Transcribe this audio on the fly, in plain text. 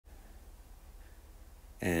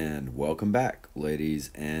And welcome back,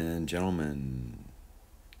 ladies and gentlemen,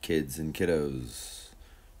 kids and kiddos,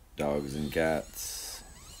 dogs and cats,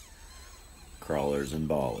 crawlers and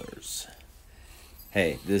ballers.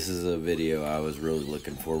 Hey, this is a video I was really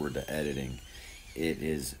looking forward to editing. It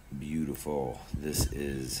is beautiful. This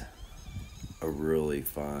is a really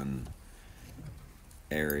fun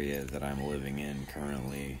area that I'm living in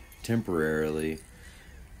currently, temporarily.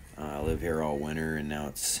 I live here all winter, and now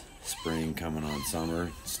it's spring coming on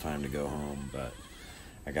summer. It's time to go home, but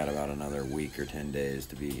I got about another week or 10 days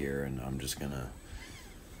to be here, and I'm just gonna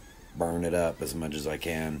burn it up as much as I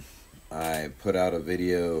can. I put out a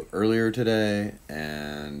video earlier today,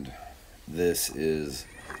 and this is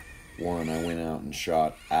one I went out and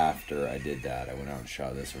shot after I did that. I went out and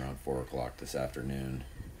shot this around 4 o'clock this afternoon.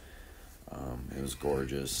 It was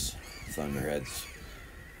gorgeous. Thunderheads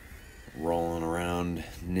rolling around,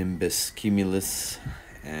 nimbus cumulus,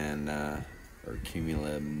 and or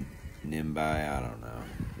cumulum nimbi, I don't know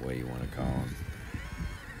what you want to call them.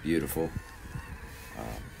 Beautiful.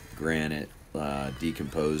 Granite,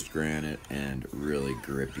 decomposed granite, and really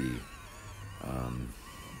grippy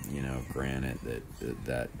granite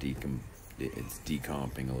it's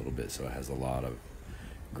decomping a little bit, so it has a lot of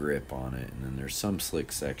grip on it. And then there's some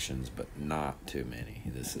slick sections, but not too many.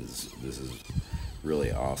 This is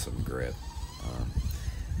really awesome grip.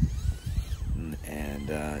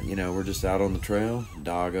 We're just out on the trail.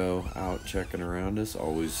 Doggo out checking around us,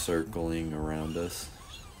 always circling around us,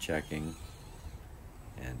 checking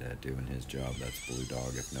and doing his job. That's Blue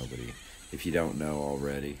Dog. If you don't know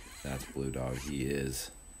already, that's Blue Dog. He is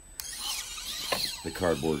the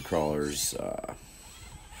Cardboard Crawlers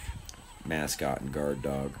mascot and guard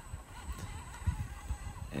dog.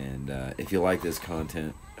 And if you like this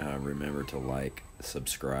content, remember to like,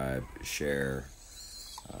 subscribe, share,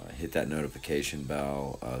 hit that notification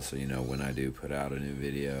bell so you know when I do put out a new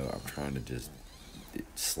video. I'm trying to just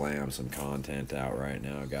slam some content out right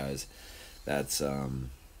now, guys. That's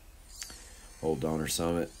old Donner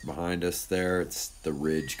Summit behind us there. It's the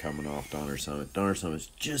ridge coming off Donner Summit. Donner Summit's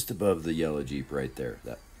just above the yellow Jeep right there,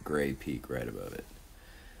 that gray peak right above it.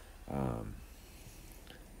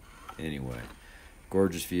 Anyway,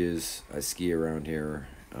 gorgeous views. I ski around here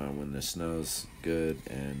when the snow's good,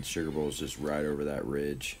 and Sugar Bowl's just right over that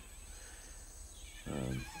ridge.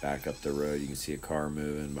 Back up the road, you can see a car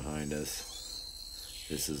moving behind us.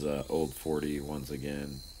 This is Old 40 once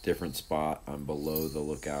again. Different spot. I'm below the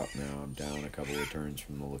lookout now. I'm down a couple of turns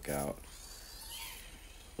from the lookout.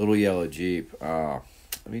 Little yellow Jeep. Let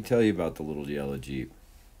me tell you about the little yellow Jeep.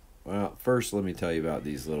 Well, first let me tell you about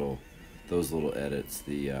those little edits,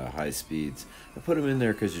 the high speeds. I put them in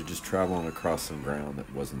there because you're just traveling across some ground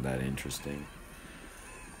that wasn't that interesting.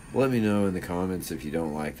 Let me know in the comments if you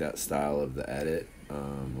don't like that style of the edit.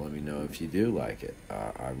 Let me know if you do like it.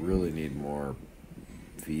 I really need more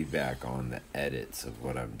feedback on the edits of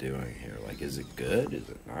what I'm doing here. Like, is it good? Is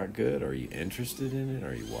it not good? Are you interested in it?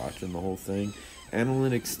 Are you watching the whole thing?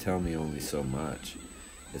 Analytics tell me only so much.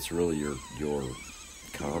 It's really your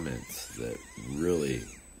comments that really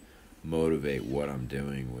motivate what I'm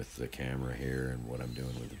doing with the camera here and what I'm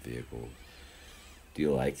doing with the vehicle. Do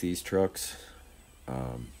you like these trucks?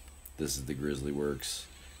 This is the Grizzly Works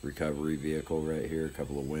recovery vehicle right here. A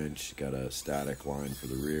couple of winch, got a static line for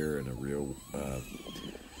the rear and a real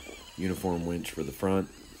uniform winch for the front.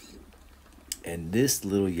 And this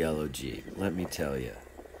little yellow Jeep, let me tell you,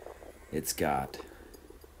 it's got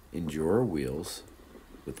Endura wheels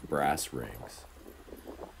with brass rings.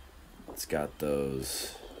 It's got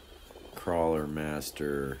those Crawler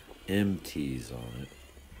Master MTs on it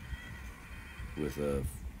with a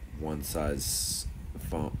one size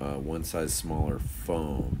smaller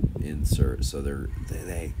foam insert, so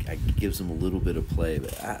it gives them a little bit of play.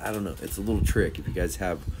 But I don't know, it's a little trick. If you guys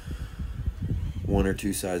have one or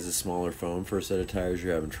two sizes smaller foam for a set of tires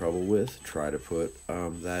you're having trouble with, try to put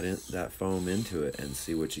that foam into it and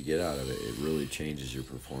see what you get out of it. It really changes your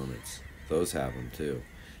performance. Those have them too.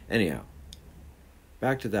 Anyhow,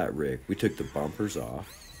 back to that rig. We took the bumpers off,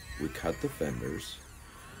 we cut the fenders,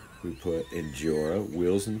 we put Endura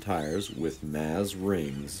wheels and tires with Maz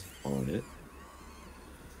rings on it.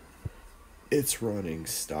 It's running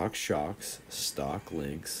stock shocks, stock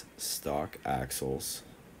links, stock axles.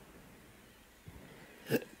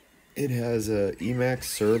 It has a Emax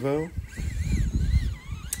servo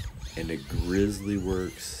and a Grizzly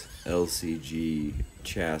Works LCG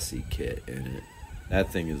chassis kit in it.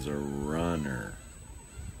 That thing is a runner.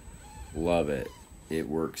 Love it. It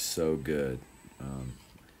works so good.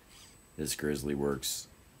 This Grizzly Works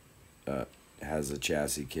has a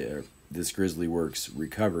chassis kit. This Grizzly Works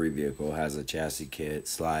recovery vehicle has a chassis kit,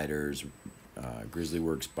 sliders, Grizzly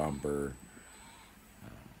Works bumper.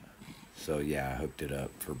 So yeah, I hooked it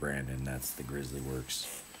up for Brandon. That's the Grizzly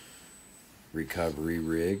Works recovery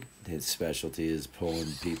rig. His specialty is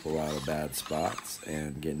pulling people out of bad spots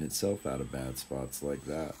and getting itself out of bad spots like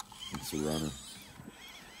that. It's a runner.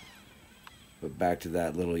 But back to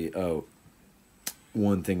that little,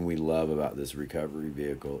 one thing we love about this recovery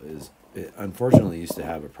vehicle is it unfortunately used to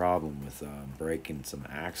have a problem with breaking some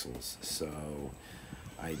axles. So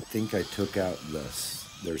I think I took out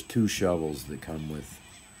there's 2 shovels that come with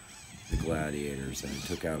the Gladiators, and I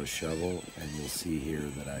took out a shovel, and you'll see here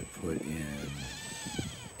that I put in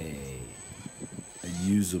a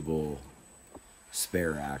usable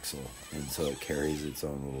spare axle, and so it carries its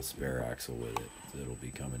own little spare axle with it. It'll be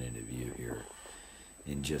coming into view here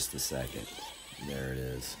in just a second. There it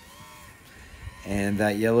is. And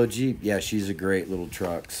that yellow Jeep, yeah, she's a great little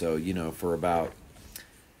truck. So, you know, for about,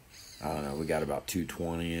 I don't know, we got about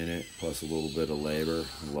 220 in it, plus a little bit of labor,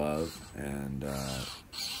 love, and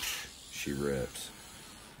she rips.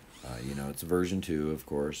 You know, it's a version 2, of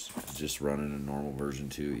course, just running a normal version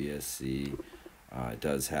 2 ESC. It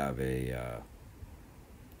does have a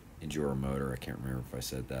Enduro motor. I can't remember if I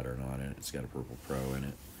said that or not. And it's got a Purple Pro in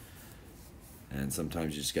it. And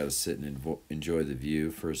sometimes you just got to sit and enjoy the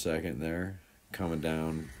view for a second there, coming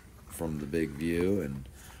down from the big view. And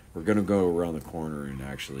we're going to go around the corner and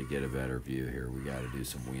actually get a better view here. We got to do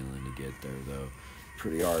some wheeling to get there, though.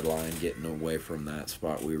 Pretty hard line getting away from that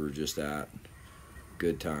spot we were just at.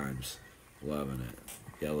 Good times. Loving it.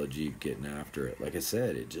 Yellow Jeep getting after it. Like I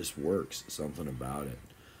said, it just works. Something about it.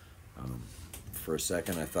 For a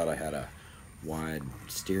second, I thought I had a wide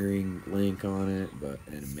steering link on it,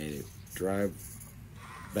 and it made it drive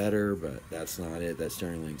better, but that's not it. That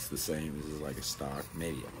steering link's the same. This is like a stock,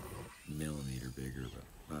 maybe a millimeter bigger, but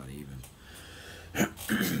not even.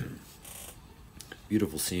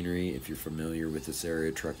 Beautiful scenery. If you're familiar with this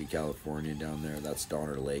area, Truckee, California, down there, that's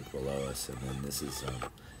Donner Lake below us, and then this is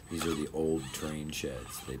these are the old train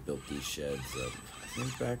sheds. They built these sheds up, I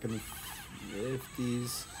think, back in the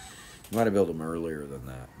 50s. Might have built them earlier than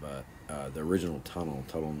that, but the original tunnel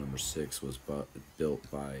number 6, was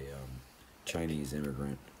built by Chinese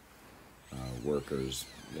immigrant workers.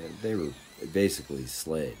 They were basically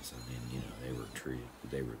slaves. I mean, you know,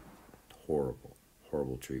 they were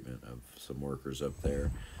horrible treatment of some workers up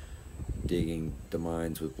there, digging the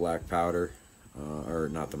mines with black powder, or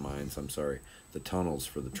not the mines, I'm sorry, the tunnels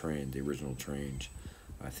for the train, the original train.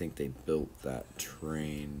 I think they built that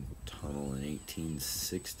train tunnel in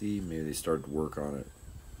 1860. Maybe they started work on it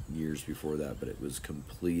years before that, but it was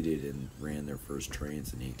completed and ran their first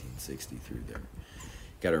trains in 1860 through there.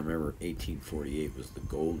 Got to remember, 1848 was the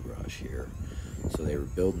gold rush here, so they were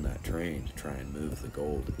building that train to try and move the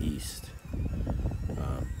gold east.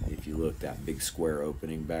 If you look, that big square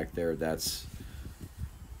opening back there, that's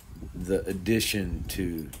the addition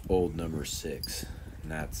to old number 6,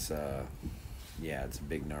 and that's yeah, it's a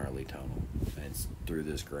big gnarly tunnel, and it's through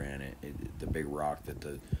this granite. The big rock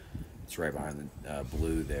it's right behind the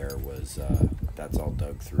blue there was that's all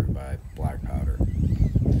dug through by black powder.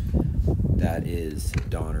 That is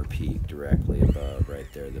Donner Peak directly above,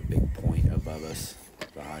 right there, the big point above us,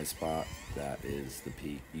 the high spot. That is the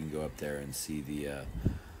peak. You can go up there and see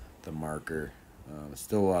the marker.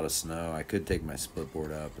 Still a lot of snow. I could take my split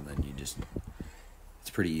board up, and then it's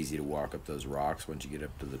pretty easy to walk up those rocks once you get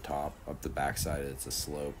up to the top. Up the backside, it's a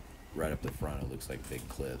slope. Right up the front, it looks like big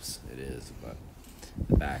cliffs. It is, but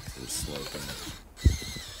the back is sloping.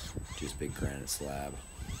 Just big granite slab.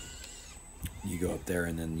 You go up there,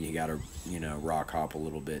 and then you gotta, rock hop a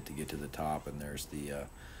little bit to get to the top, and there's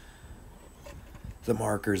the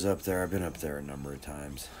markers up there. I've been up there a number of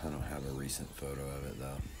times. I don't have a recent photo of it,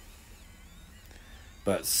 though.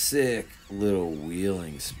 But sick little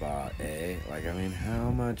wheeling spot, eh? Like, I mean, how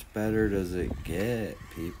much better does it get,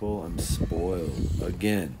 people? I'm spoiled.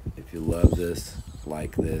 Again, if you love this,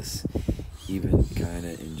 like this, even kind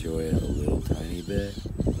of enjoy it a little tiny bit,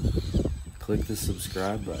 click the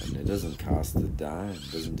subscribe button. It doesn't cost a dime.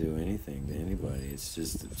 It doesn't do anything to anybody.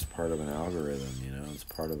 It's part of an algorithm, It's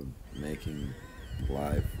part of making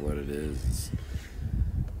life what it is.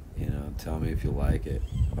 Tell me if you like it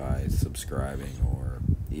by subscribing, or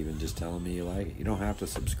even just telling me you like it. You don't have to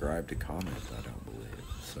subscribe to comment, I don't believe.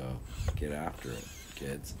 So get after it,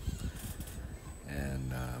 kids.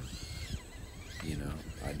 And,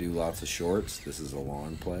 I do lots of shorts. This is a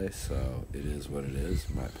long play, so it is what it is.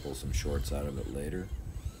 Might pull some shorts out of it later.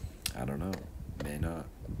 I don't know. May not.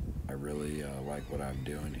 I really like what I'm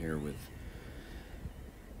doing here with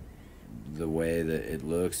the way that it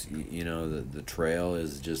looks, you know, the trail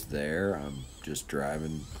is just there. I'm just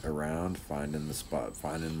driving around, finding the spot,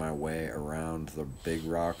 finding my way around the big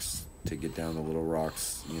rocks to get down the little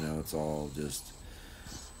rocks. You know, it's all just,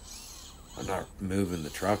 I'm not moving the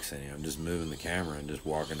trucks any. I'm just moving the camera and just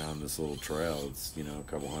walking down this little trail. It's, you know, a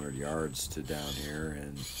couple hundred yards to down here,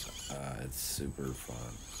 and it's super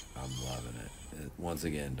fun. I'm loving it. Once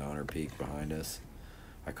again, Donner Peak behind us.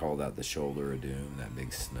 I call that the Shoulder of Doom, that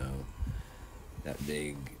big snow. That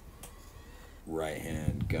big right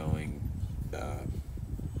hand going,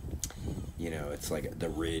 you know, it's like the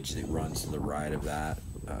ridge that runs to the right of that.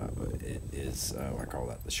 It is, I call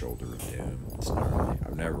that the Shoulder of Doom. It's gnarly.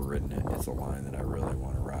 I've never ridden it. It's a line that I really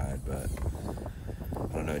want to ride, but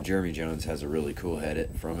I don't know. Jeremy Jones has a really cool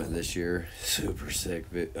edit from it this year. Super sick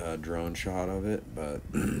drone shot of it, but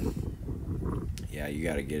yeah, you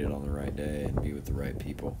got to get it on the right day and be with the right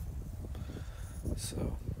people.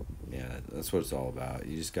 So yeah, that's what it's all about.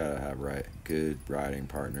 You just gotta have good riding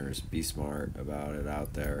partners. Be smart about it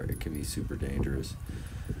out there. It can be super dangerous.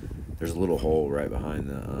 There's a little hole right behind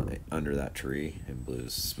the under that tree, and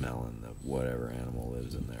Blue's smelling the whatever animal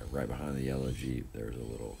lives in there. Right behind the yellow Jeep, there's a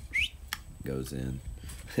little goes in.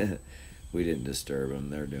 We didn't disturb them.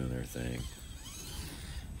 They're doing their thing.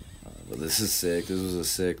 But this is sick. This was a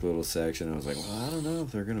sick little section. I was like, well, I don't know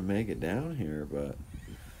if they're gonna make it down here, but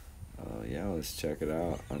yeah, let's check it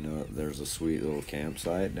out. I know there's a sweet little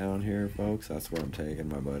campsite down here, folks. That's where I'm taking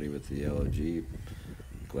my buddy with the yellow Jeep.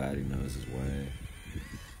 Glad he knows his way.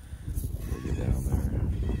 We'll get down there.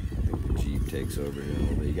 I think the Jeep takes over here a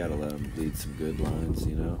little bit. You gotta let him lead some good lines,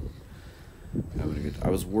 you know. I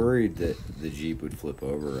was worried that the Jeep would flip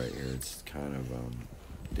over right here. It's kind of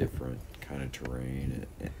different kind of terrain,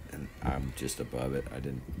 and I'm just above it. I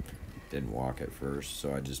didn't walk at first,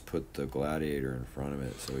 so I just put the Gladiator in front of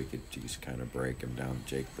it so he could just kind of break him down,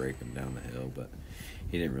 break him down the hill, but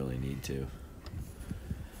he didn't really need to.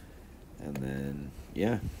 And then,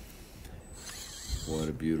 yeah, what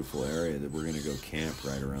a beautiful area that we're going to go camp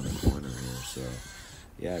right around the corner here. So,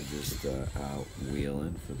 yeah, just out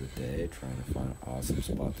wheeling for the day, trying to find an awesome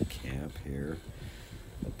spot to camp here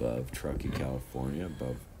above Truckee, California,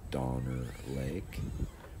 above Donner Lake.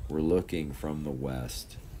 We're looking from the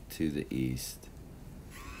west to the east.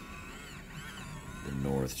 The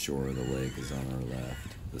north shore of the lake is on our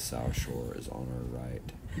left. The south shore is on our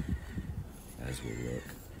right as we look.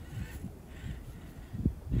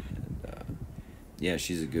 And yeah,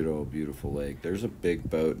 she's a good old beautiful lake. There's a big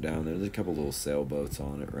boat down there. There's a couple little sailboats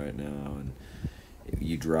on it right now, and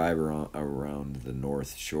you drive around the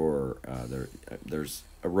north shore. There's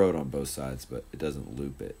a road on both sides, but it doesn't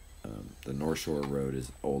loop it. The North Shore Road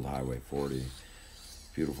is Old Highway 40.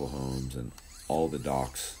 Beautiful homes and all the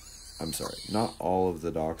docks. I'm sorry, not all of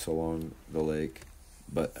the docks along the lake,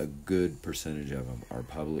 but a good percentage of them are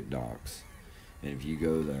public docks. And if you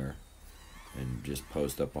go there and just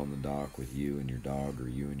post up on the dock with you and your dog, or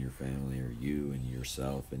you and your family, or you and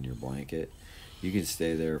yourself and your blanket, you can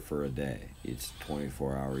stay there for a day. It's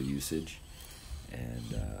 24-hour usage,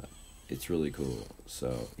 and it's really cool.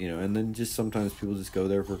 So, you know, and then just sometimes people just go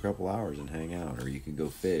there for a couple hours and hang out, or you can go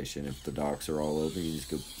fish, and if the docks are all open, you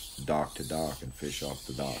just go dock to dock and fish off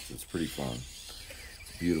the docks. It's pretty fun.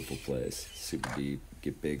 It's a beautiful place, super deep,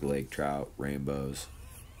 get big lake trout, rainbows.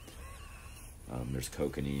 There's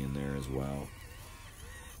kokanee in there as well.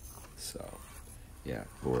 So, yeah,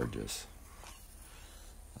 gorgeous.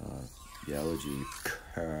 Yellow Jeep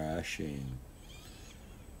crashing.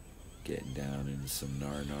 Getting down into some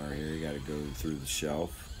nar here. You got to go through the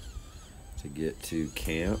shelf to get to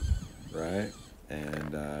camp, right?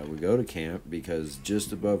 And we go to camp because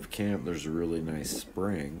just above camp there's a really nice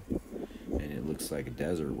spring, and it looks like a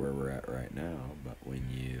desert where we're at right now. But when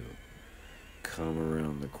you come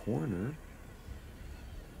around the corner,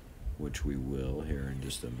 which we will here in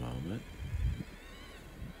just a moment,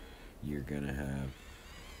 you're gonna have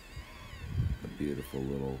a beautiful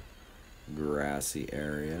little grassy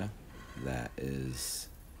area that is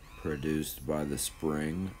produced by the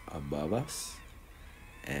spring above us,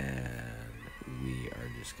 and we are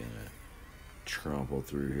just gonna trample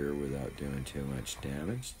through here without doing too much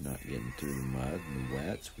damage, not getting through the mud and the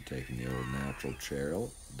wets. We're taking the old natural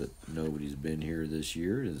trail that nobody's been here this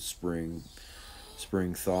year. It's spring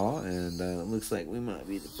thaw, and it looks like we might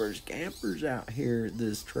be the first campers out here at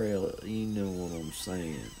this trail. You know what I'm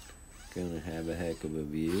saying. Gonna have a heck of a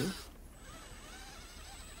view.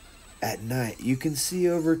 At night, you can see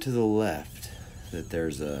over to the left that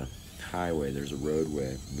there's a highway, there's a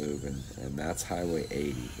roadway moving, and that's Highway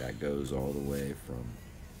 80. That goes all the way from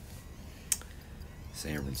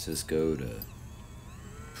San Francisco to,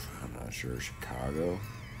 I'm not sure, Chicago.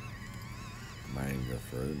 Might even go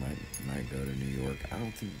further. Might go to New York. I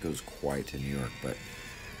don't think it goes quite to New York, but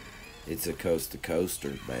it's a coast to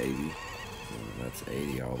coaster, baby. And that's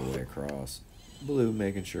 80 all the way across. Blue,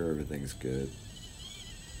 making sure everything's good.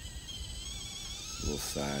 Little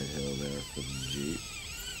side hill there for the Jeep.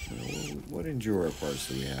 What Enduro parts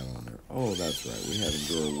do we have on there? Oh, that's right. We have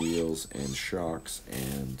Enduro wheels and shocks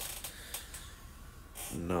and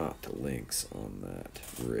not links on that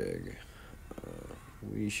rig.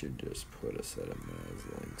 We should just put a set of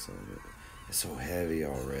Maz links on it. It's so heavy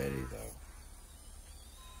already, though.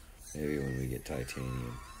 Maybe when we get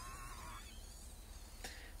titanium.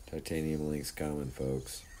 Titanium links coming,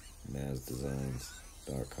 folks.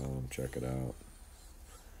 MazDesigns.com. Check it out.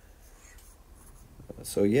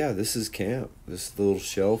 So yeah, this is camp. This little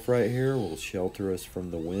shelf right here will shelter us from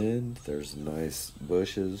the wind. There's nice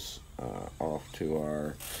bushes off to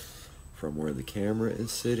our, from where the camera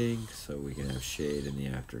is sitting, so we can have shade in the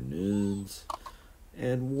afternoons.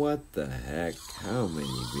 And what the heck? How many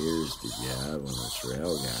beers did you have on the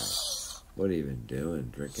trail, guy? What have you been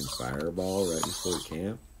doing? Drinking Fireball right before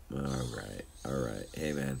camp? Alright.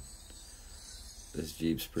 Hey man, this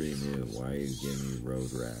Jeep's pretty new. Why are you giving me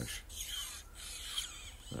road rash?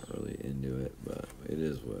 Not really into it, but it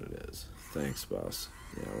is what it is. Thanks, boss.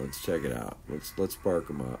 Yeah, let's check it out. Let's spark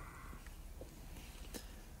them up.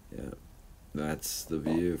 Yeah, that's the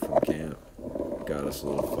view from camp. Got us a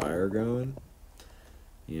little fire going.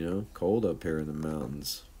 You know, cold up here in the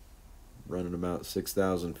mountains. Running about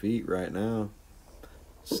 6,000 feet right now.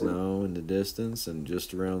 Snow in the distance, and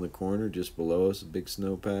just around the corner, just below us, a big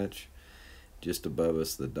snow patch. Just above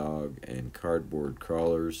us, the dog and cardboard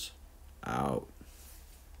crawlers out.